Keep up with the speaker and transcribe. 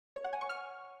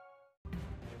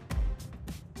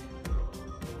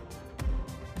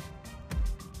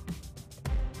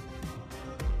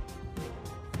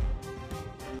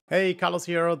Hey, Carlos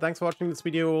here. Thanks for watching this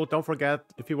video. Don't forget,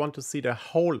 if you want to see the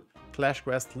whole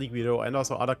clashquest league video and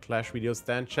also other Clash videos,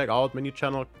 then check out my new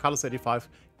channel, Carlos85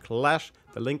 Clash.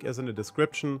 The link is in the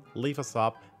description. Leave a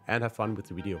sub and have fun with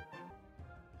the video.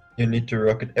 You need to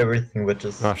rocket everything which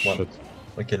is one. Shit.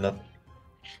 Okay, not.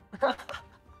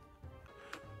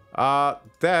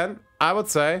 Then I would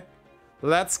say,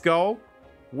 let's go.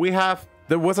 We have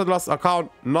the WIZARDLOST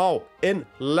account now in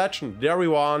Legendary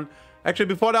 1. Actually,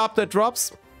 before the update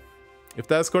drops, if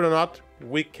that's good or not,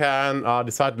 we can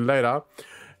decide later.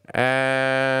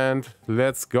 And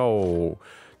let's go.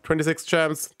 26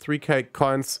 gems, 3k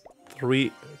coins,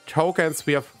 3 tokens.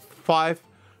 We have 5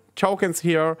 tokens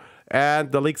here.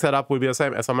 And the league setup will be the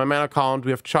same as on my main account.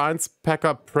 We have Giants,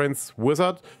 P.e.k.K.a, Prince,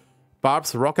 Wizard,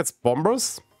 Barbs, Rockets,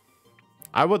 Bombers.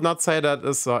 I would not say that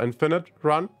is an infinite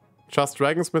run. Just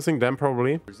dragons missing, then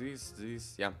probably.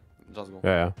 These, yeah, just go.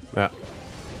 Yeah.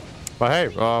 But hey,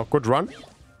 good run.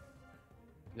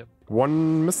 Yep.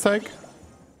 One mistake.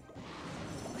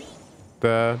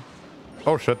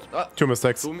 Oh shit, 2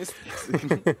 mistakes. 2 mistakes.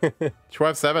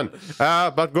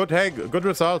 12-7. But good, hey, good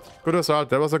result. Good result.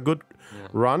 That was a good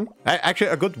run. Actually,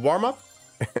 a good warm-up.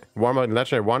 Warm-up in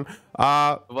Legendary 1.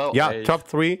 Well, yeah, hey. top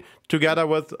 3 together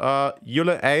with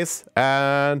Yule Ace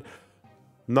and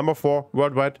number 4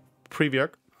 worldwide P.e.k.K.A.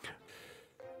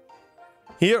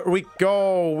 Here we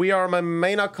go. We are on my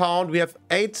main account. We have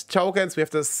 8 tokens. We have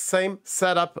the same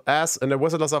setup as in the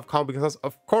WIZARDLOST account because,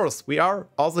 of course, we are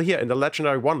also here in the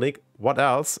Legendary 1 League. What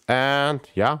else? And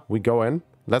yeah, we go in.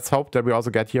 Let's hope that we also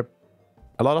get here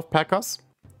a lot of Packers.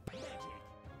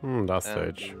 Last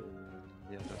stage.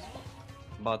 Yeah, that's fine.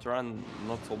 But run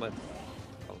not so bad.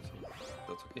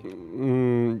 That's okay.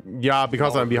 Yeah,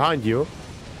 because I'm behind you.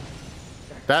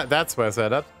 That's why I said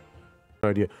that. No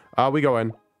idea. We go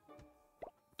in.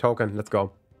 Token, let's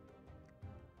go.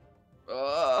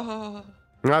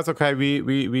 That's okay.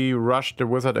 We rush the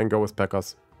wizard and go with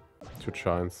Packers. 2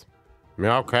 giants.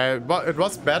 Yeah, okay. But it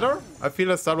was better. I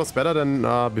feel that was better than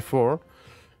before.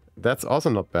 That's also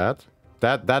not bad.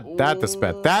 That is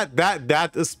bad. That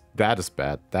is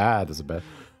bad. That is bad.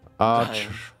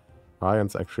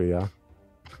 Giants actually, yeah.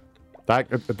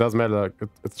 Like it doesn't matter.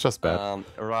 It's just bad.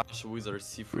 Rush wizard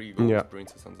C3 gold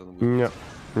princess and then wizard.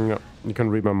 Yeah. You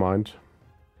can read my mind.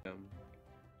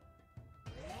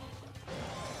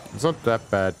 It's not that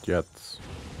bad yet.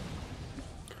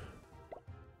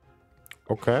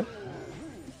 Okay.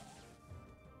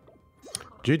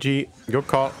 GG. Good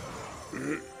call.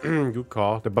 Good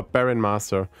call. The Barbarian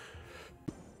Master.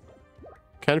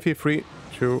 Can feel free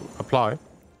to apply.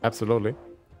 Absolutely.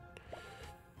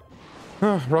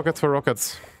 Rockets for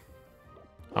rockets.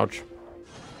 Ouch.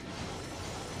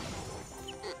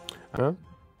 Huh?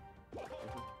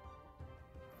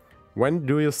 When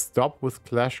do you stop with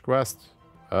clashquest?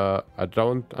 I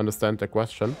don't understand the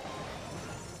question.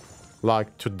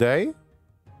 Like today?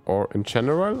 Or in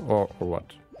general? Or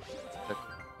what?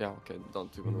 Yeah, okay,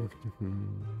 don't even look.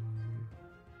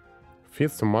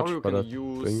 Feels too much, or you but can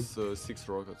use 6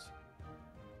 rockets.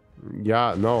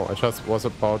 Yeah, no, I just was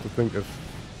about to think if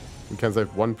we can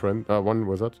save one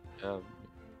wizard. Yeah.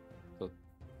 But,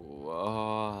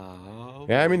 wow.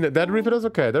 Yeah, I mean, that refill is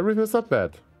okay. That refill is not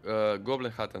bad.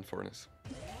 Goblin Hat and Furnace.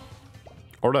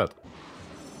 Or that.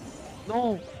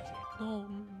 No.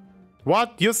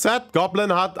 What? You said Goblin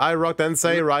Hut, I rock, then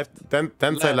say right, then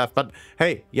say left. But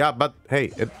hey, yeah, but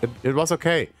hey, it was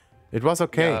okay. It was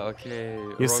okay. Yeah, okay.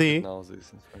 You Rocket see? Now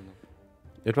this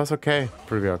It was okay,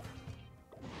 P.e.k.K.A. Yeah,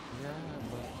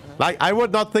 but, Like, I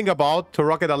would not think about to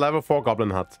rocket a level 4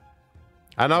 Goblin Hut.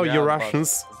 I know you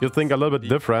Russians, you think a little bit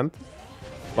different.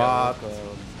 But...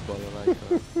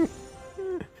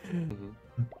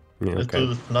 Yeah, okay. Do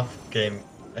the FNAF game.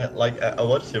 Like, I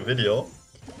watched your video.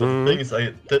 The thing is,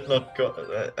 I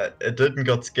didn't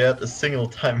got scared a single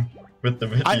time with the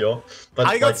video. But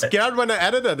I got scared when I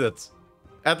edited it.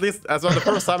 At least, as well, the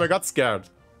first time I got scared.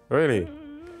 Really.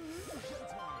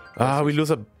 We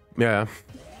lose a... Yeah.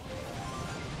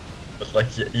 But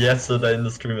like, yesterday in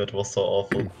the stream, it was so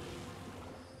awful.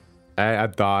 I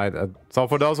died. So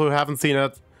for those who haven't seen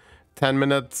it, 10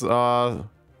 minutes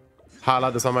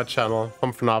highlight is on my channel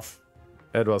from FNAF.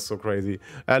 It was so crazy.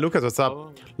 Lucas, what's up?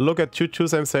 Oh. Look at two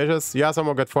same stages. Yeah,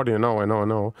 someone got 40. I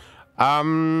know.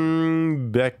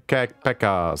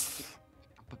 Packers.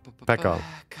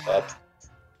 P.e.k.K.A.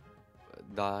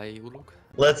 Die, Uluk.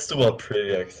 Let's do what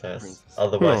P.e.k.K.A. says.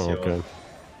 Otherwise, you.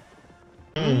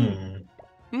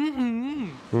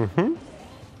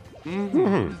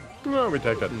 No, we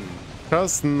take that.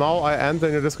 Because now I enter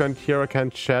in your Discord here, I can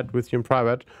chat with you in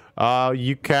private.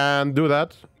 You can do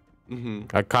that.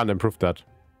 I can't improve that.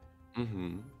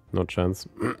 No chance.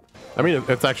 I mean,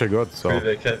 it's actually good, so...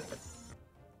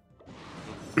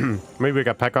 Maybe we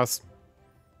get Packers.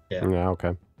 Yeah. Yeah,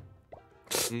 okay.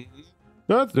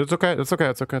 No, it's okay, it's okay,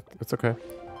 it's okay, it's okay.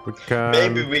 We can...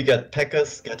 Maybe we get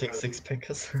Packers, getting 6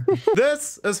 Packers.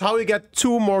 This is how we get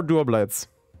 2 more dual blades.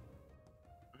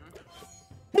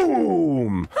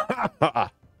 Boom!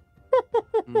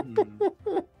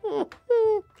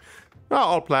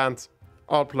 All planned.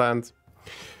 All planned.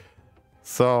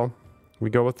 So, we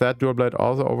go with that dual blade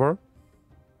also over.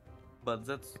 But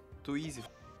that's too easy.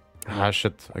 Ah,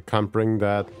 shit. I can't bring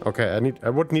that. Okay, I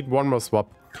would need one more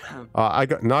swap.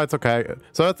 No, it's okay.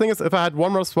 So the thing is, if I had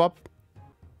one more swap,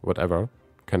 whatever,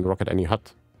 can rocket any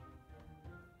hut.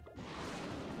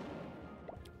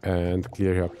 And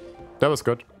clear here. That was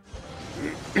good.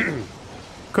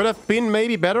 Could have been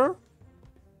maybe better.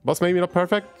 Was maybe not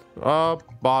perfect,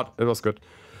 but it was good.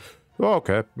 Oh,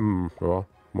 okay. Well,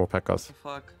 more Packers.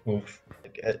 Fuck. Oof.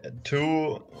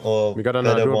 2 or We got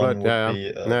another better dual one blade. would Yeah,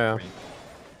 be yeah. 3.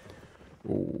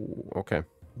 Ooh, okay.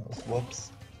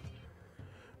 Whoops.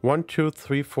 1, 2,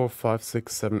 3, 4, 5,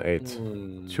 6, 7, 8.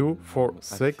 2, 4,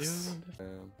 6.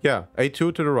 Yeah, A2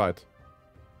 to the right.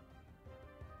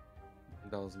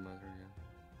 Doesn't matter.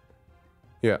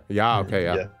 Yeah, yeah, okay,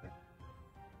 yeah.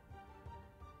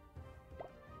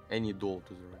 Any duel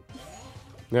to the right.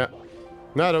 Yeah.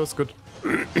 No, that was good.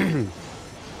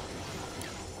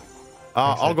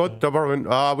 All good. Don't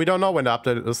worry. We don't know when the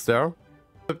update is there.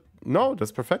 No,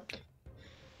 that's perfect.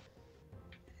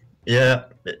 Yeah,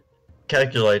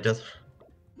 calculated.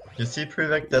 You see,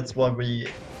 Prevec, that's why we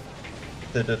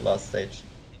did it last stage.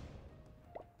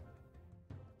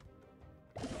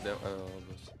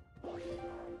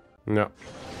 No.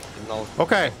 Now,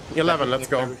 Okay, 11, let's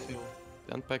go.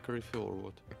 Unpack a refill or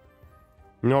what?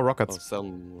 No Oh, rockets.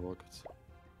 7 rockets.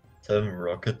 7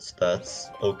 rockets, that's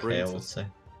okay, I would say.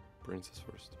 Princess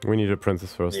first. We need a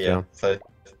princess first, yeah. 5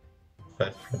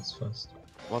 prints first.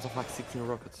 What the fuck, 16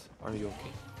 rockets? Are you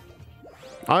okay?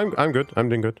 I'm good. I'm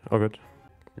doing good. All good.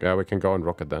 Yeah, we can go and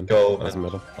rocket then. Go. Doesn't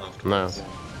matter. No. Yeah.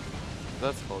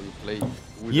 That's how you play.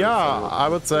 Yeah, I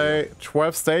would say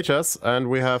 12 stages and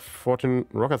we have 14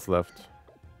 rockets left.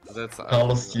 That's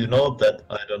Carlos, you know that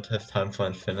I don't have time for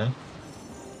Infinite?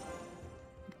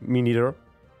 Me neither.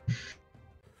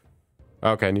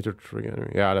 Okay, I need to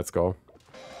trigger. Yeah, let's go.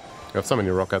 We have so many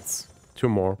rockets. 2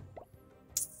 more.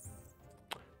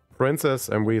 Princess,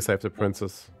 and we save the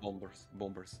princess.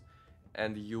 Bombers.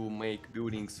 And you make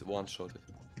buildings one-shotted.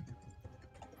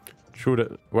 Shoot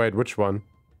it. Wait, which one?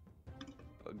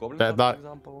 Goblin That- for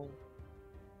example.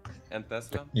 And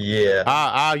Tesla.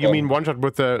 Yeah. You mean one shot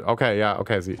with the... Okay, yeah,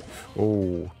 okay, see.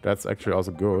 Oh, that's actually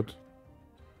also good.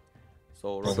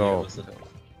 So,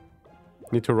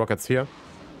 Need 2 rockets here.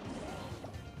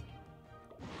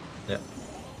 Yeah.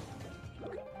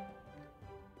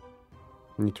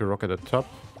 Need to rocket at top.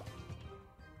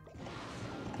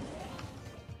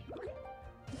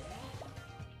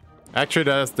 Actually,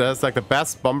 there's like the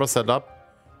best bomber setup,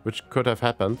 which could have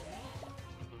happened.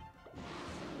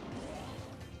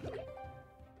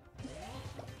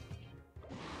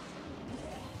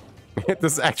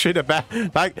 This is actually the best.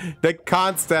 Like, they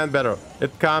can't stand better.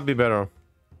 It can't be better.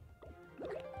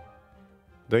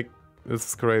 This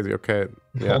is crazy. Okay,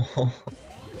 yeah.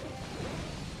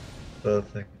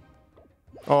 Perfect.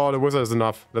 Oh, the wizard is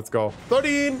enough. Let's go.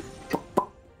 13!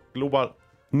 Global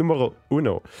numero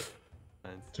uno.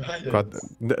 God,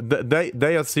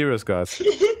 they are serious, guys.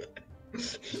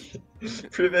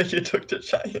 Previously you took the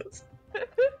Giants.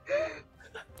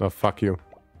 Oh, fuck you.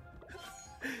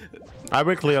 I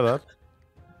will clear that.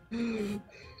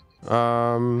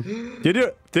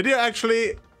 Did you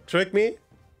actually trick me?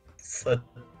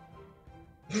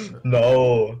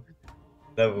 No.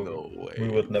 Never. No way. We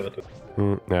would never do.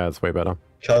 Yeah, it's way better.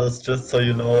 Charles, just so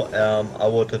you know, I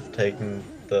would have taken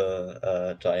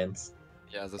the Giants.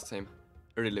 Yeah, the same.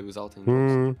 Really, without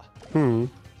any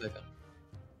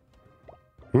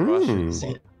drops.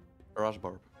 Rush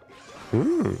barb.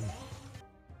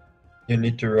 You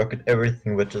need to rocket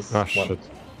everything which is one. Shit.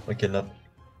 Okay, not.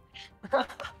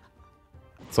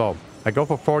 So, I go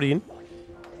for 14.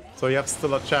 So you have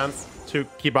still a chance to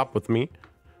keep up with me.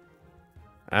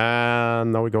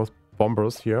 And now we go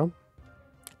bombers here.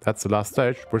 That's the last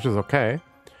stage, which is okay.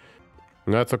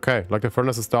 No, it's okay. Like, the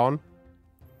furnace is down.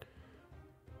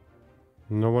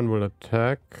 No one will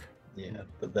attack. Yeah,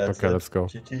 but that's okay, let's go.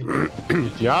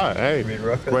 GG. Yeah, hey,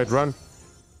 great run.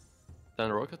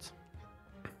 10 rockets.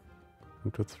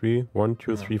 1, 2, 3. 1,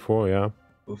 2, 3, 4, yeah.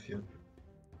 Oof, you.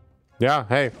 Yeah,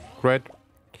 hey, great.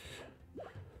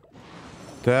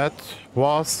 That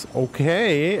was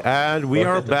okay, and we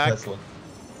are back. Tesla.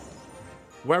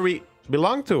 Very,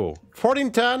 belong to?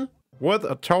 1410 with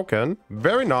a token.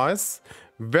 Very nice.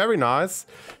 Very nice.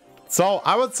 So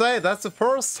I would say that's the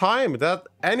first time that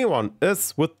anyone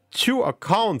is with 2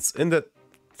 accounts in the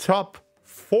top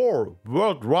 4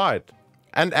 worldwide.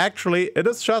 And actually, it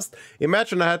is just,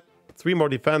 imagine I had 3 more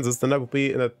defenses, then I would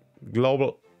be in a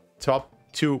global top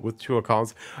 2 with 2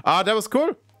 accounts. That was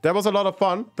cool. That was a lot of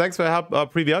fun. Thanks for your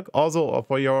help, p.e.k.k.a. Also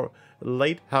for your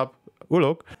late help,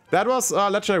 Uluk. That was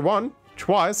Legendary 1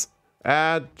 twice.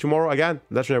 And tomorrow again,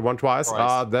 Legendary 1 twice.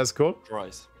 That's cool.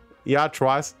 Twice. Yeah,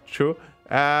 twice. True.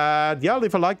 And yeah,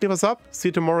 leave a like, leave a sub. See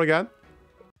you tomorrow again.